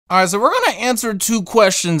Alright, so we're gonna answer 2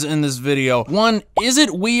 questions in this video. 1, is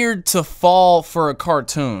it weird to fall for a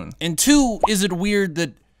cartoon? And 2, is it weird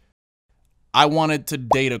that I wanted to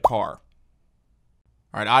date a car?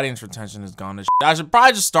 Alright, audience retention is gone to shit. I should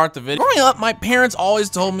probably just start the video. Growing up, my parents always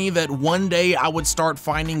told me that one day I would start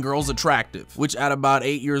finding girls attractive, which at about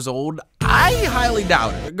 8 years old, I highly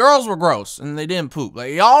doubt it. The girls were gross and they didn't poop.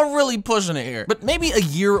 Like, y'all really pushing it here. But maybe a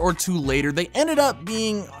year or 2 later, they ended up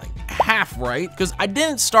being like half right, because I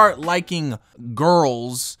didn't start liking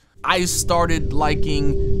girls. I started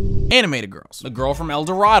liking animated girls. The girl from El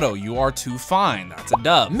Dorado, you are too fine, that's a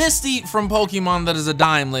dub. Misty from Pokemon, that is a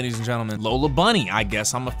dime, ladies and gentlemen. Lola Bunny, I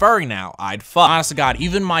guess I'm a furry now, I'd fuck. Honest to God,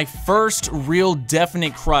 even my first real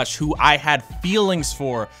definite crush who I had feelings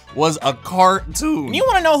for was a cartoon. And you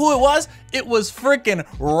wanna know who it was? It was freaking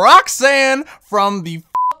Roxanne from the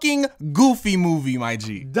Goofy movie, my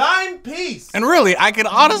G. Dime piece. And really, I can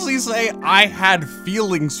honestly say I had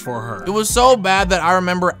feelings for her. It was so bad that I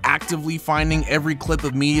remember actively finding every clip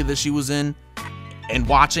of media that she was in and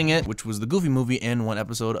watching it, which was the Goofy movie and 1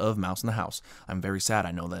 episode of Mouse in the House. I'm very sad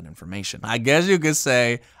I know that information. I guess you could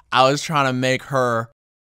say I was trying to make her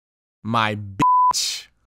my bitch.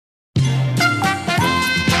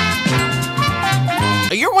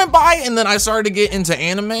 A year went by and then I started to get into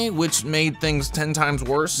anime, which made things 10 times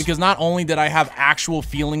worse, because not only did I have actual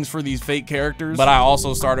feelings for these fake characters, but I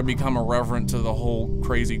also started to become irreverent to the whole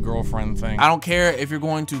crazy girlfriend thing. I don't care if you're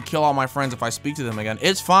going to kill all my friends if I speak to them again.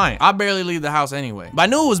 It's fine. I barely leave the house anyway. But I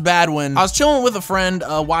knew it was bad when I was chilling with a friend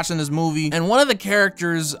watching this movie, and one of the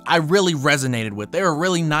characters I really resonated with. They were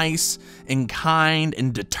really nice and kind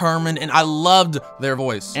and determined, and I loved their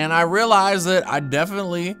voice. And I realized that I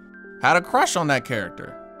definitely had a crush on that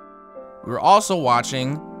character. We were also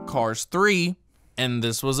watching Cars 3, and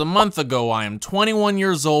this was a month ago. I am 21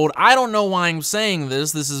 years old. I don't know why I'm saying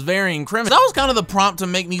this. This is very incriminating. That was kind of the prompt to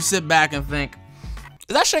make me sit back and think,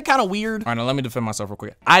 is that shit kind of weird? All right, now let me defend myself real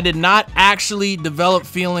quick. I did not actually develop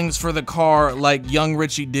feelings for the car like young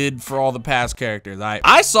Richie did for all the past characters.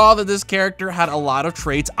 I saw that this character had a lot of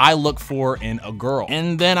traits I look for in a girl,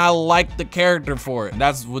 and then I liked the character for it.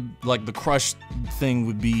 That's what like the crush thing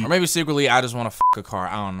would be. Or maybe secretly I just want to fuck a car,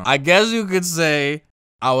 I don't know. I guess you could say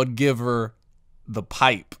I would give her the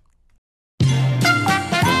pipe.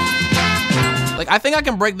 Like, I think I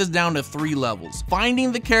can break this down to 3 levels.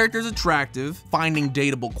 Finding the characters attractive, finding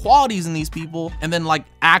dateable qualities in these people, and then like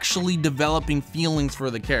actually developing feelings for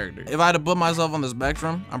the character. If I had to put myself on the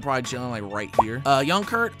spectrum, I'm probably chilling like right here. Young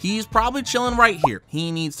Kurt, he's probably chilling right here.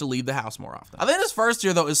 He needs to leave the house more often. I think this first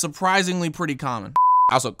tier though is surprisingly pretty common.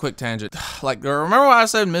 Also, quick tangent. Like, remember when I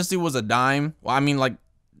said Misty was a dime? Well, I mean like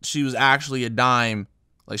she was actually a dime.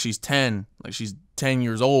 Like she's 10, like she's 10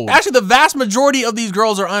 years old. Actually, the vast majority of these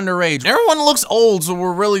girls are underage. Everyone looks old, so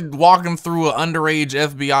we're really walking through an underage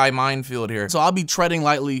FBI minefield here. So I'll be treading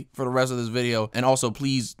lightly for the rest of this video. And also,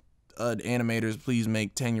 please, animators, please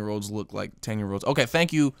make 10-year-olds look like 10-year-olds. Okay,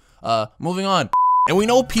 thank you. Moving on. And we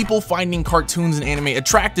know people finding cartoons and anime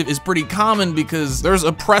attractive is pretty common because there's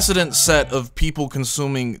a precedent set of people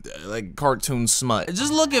consuming like cartoon smut.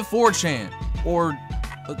 Just look at 4chan, or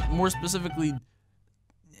more specifically,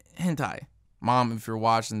 hentai. Mom, if you're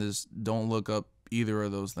watching this, don't look up either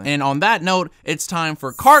of those things. And on that note, it's time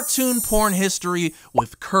for cartoon porn history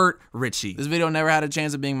with CurtRichy. This video never had a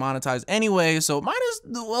chance of being monetized anyway, so might as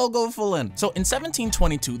well go full in. So in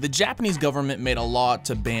 1722, the Japanese government made a law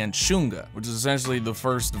to ban shunga, which is essentially the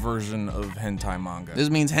first version of hentai manga.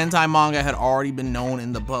 This means hentai manga had already been known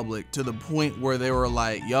in the public to the point where they were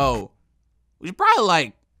like, yo, we should probably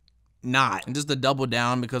like not. And just to double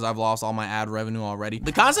down because I've lost all my ad revenue already,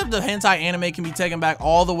 the concept of hentai anime can be taken back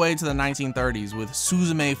all the way to the 1930s with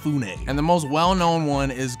Suzume Fune. And the most well-known one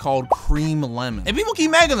is called Cream Lemon. And people keep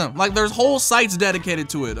making them. Like there's whole sites dedicated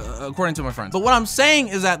to it, according to my friends. But what I'm saying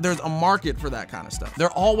is that there's a market for that kind of stuff. There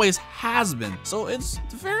always has been. So it's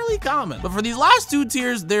fairly common. But for these last 2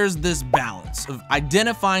 tiers, there's this balance of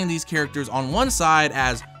identifying these characters on one side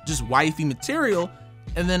as just wifey material,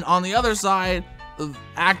 and then on the other side, of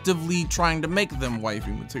actively trying to make them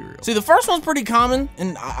wifey material. See, the first one's pretty common,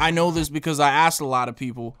 and I know this because I asked a lot of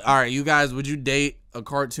people. All right, you guys, would you date a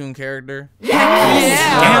cartoon character? Yeah!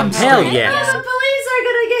 Damn hell yes! The police are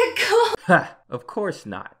gonna get called. Ha, of course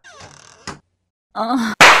not.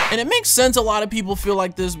 And it makes sense a lot of people feel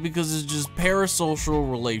like this because it's just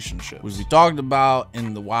parasocial relationship, which we talked about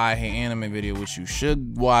in the Why I Hate Anime video, which you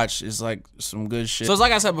should watch. Is like some good shit. So it's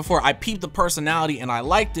like I said before, I peeped the personality and I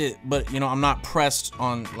liked it, but you know, I'm not pressed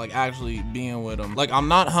on like actually being with them. Like I'm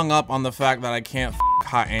not hung up on the fact that I can't f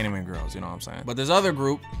hot anime girls, you know what I'm saying? But this other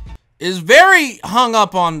group is very hung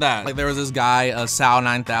up on that. Like there was this guy, Sal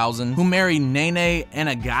 9000, who married Nene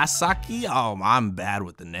Enagasaki. Oh, I'm bad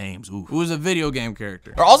with the names. Ooh. Who is a video game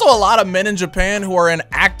character. There are also a lot of men in Japan who are in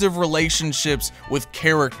active relationships with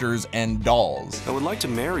characters and dolls. I would like to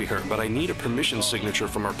marry her, but I need a permission signature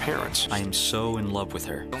from her parents. I am so in love with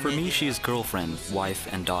her. For me, she is girlfriend, wife,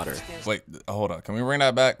 and daughter. Wait, hold on. Can we bring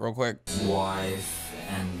that back real quick? Wife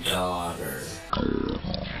and daughter.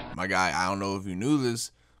 My guy, I don't know if you knew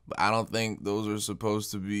this, but I don't think those are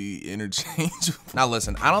supposed to be interchangeable. Now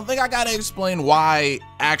listen, I don't think I gotta explain why,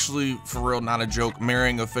 actually, for real, not a joke,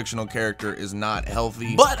 marrying a fictional character is not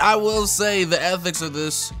healthy. But I will say the ethics of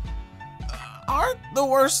this aren't the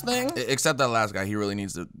worst thing. Except that last guy, he really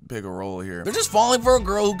needs to pick a role here. They're just falling for a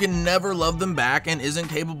girl who can never love them back and isn't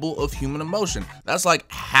capable of human emotion. That's like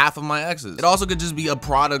half of my exes. It also could just be a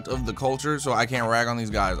product of the culture, so I can't rag on these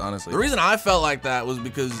guys, honestly. The reason I felt like that was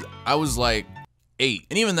because I was like 8,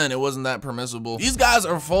 and even then it wasn't that permissible. These guys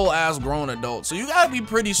are full-ass grown adults, so you gotta be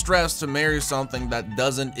pretty stressed to marry something that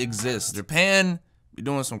doesn't exist. Japan be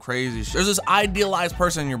doing some crazy shit. There's this idealized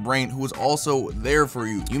person in your brain who is also there for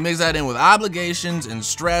you. You mix that in with obligations and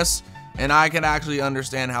stress, and I can actually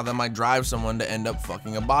understand how that might drive someone to end up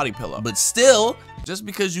fucking a body pillow. But still, just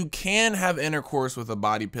because you can have intercourse with a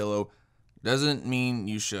body pillow doesn't mean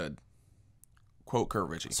you should. Quote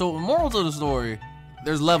CurtRichy. So, moral to the story,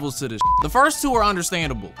 there's levels to this. The first two are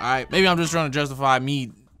understandable, all right? Maybe I'm just trying to justify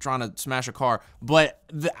me trying to smash a car, but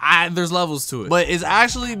there's levels to it. But it's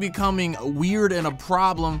actually becoming weird and a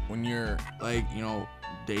problem when you're like, you know,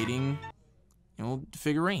 dating, you know,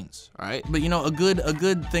 figurines, all right? But you know, a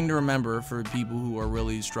good thing to remember for people who are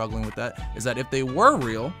really struggling with that is that if they were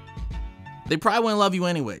real, they probably wouldn't love you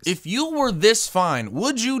anyways. If you were this fine,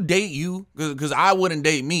 would you date you? Because I wouldn't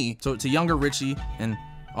date me. So to younger Richie and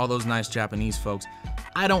all those nice Japanese folks,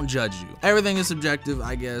 I don't judge you. Everything is subjective,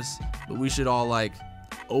 I guess, but we should all like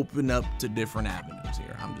open up to different avenues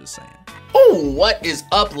here. I'm just saying. Oh, what is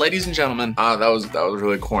up, ladies and gentlemen? That was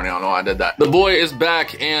really corny. I don't know why I did that. The boy is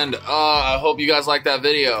back, and I hope you guys liked that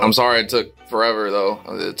video. I'm sorry it took forever though.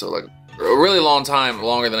 It took like a really long time,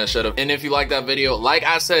 longer than it should have. And if you like that video, like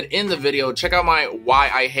I said in the video, check out my Why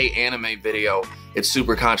I Hate Anime video. It's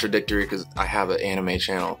super contradictory because I have an anime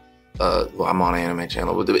channel. Well, I'm on an anime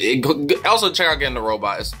channel. Also, check out Getting the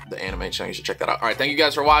Robot. It's the anime channel. You should check that out. All right, thank you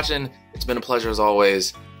guys for watching. It's been a pleasure as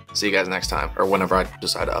always. See you guys next time, or whenever I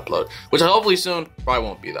decide to upload, which hopefully soon. Probably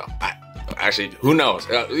won't be though. Actually, who knows?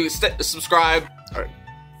 Subscribe. All right,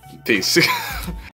 peace.